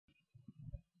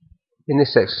In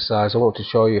this exercise I want to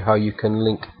show you how you can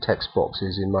link text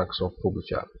boxes in Microsoft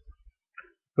Publisher.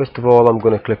 First of all, I'm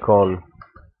going to click on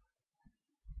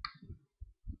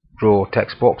Draw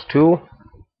Text Box tool.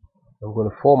 I'm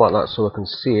going to format that so I can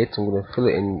see it. I'm going to fill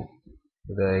it in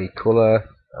with a colour,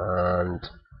 and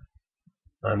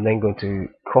I'm then going to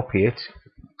copy it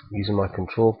using my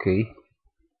control key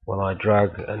while I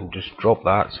drag and just drop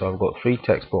that. So I've got 3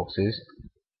 text boxes.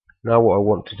 Now what I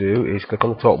want to do is click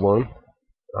on the top one,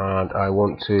 and I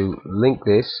want to link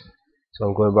this. So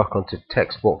I'm going back onto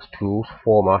Text Box Tools,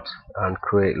 Format, and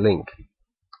Create Link.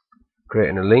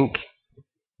 Creating a link,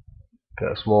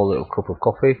 get a small little cup of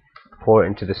coffee, pour it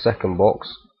into the second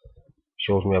box,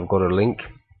 shows me I've got a link,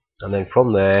 and then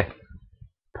from there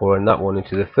pouring that one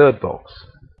into the third box.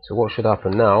 So what should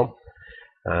happen now,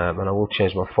 and I will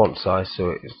change my font size so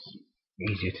it's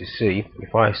easier to see.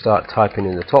 If I start typing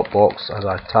in the top box, as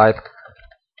I type,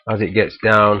 as it gets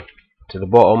down to the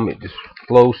bottom, it just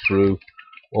flows through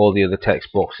all the other text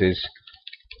boxes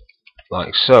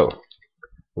like so,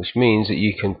 which means that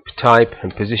you can type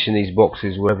and position these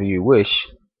boxes wherever you wish,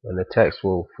 and the text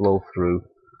will flow through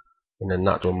in a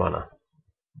natural manner.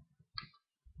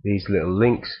 These little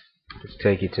links just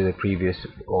take you to the previous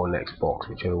or next box,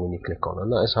 whichever one you click on, and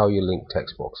that is how you link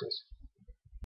text boxes.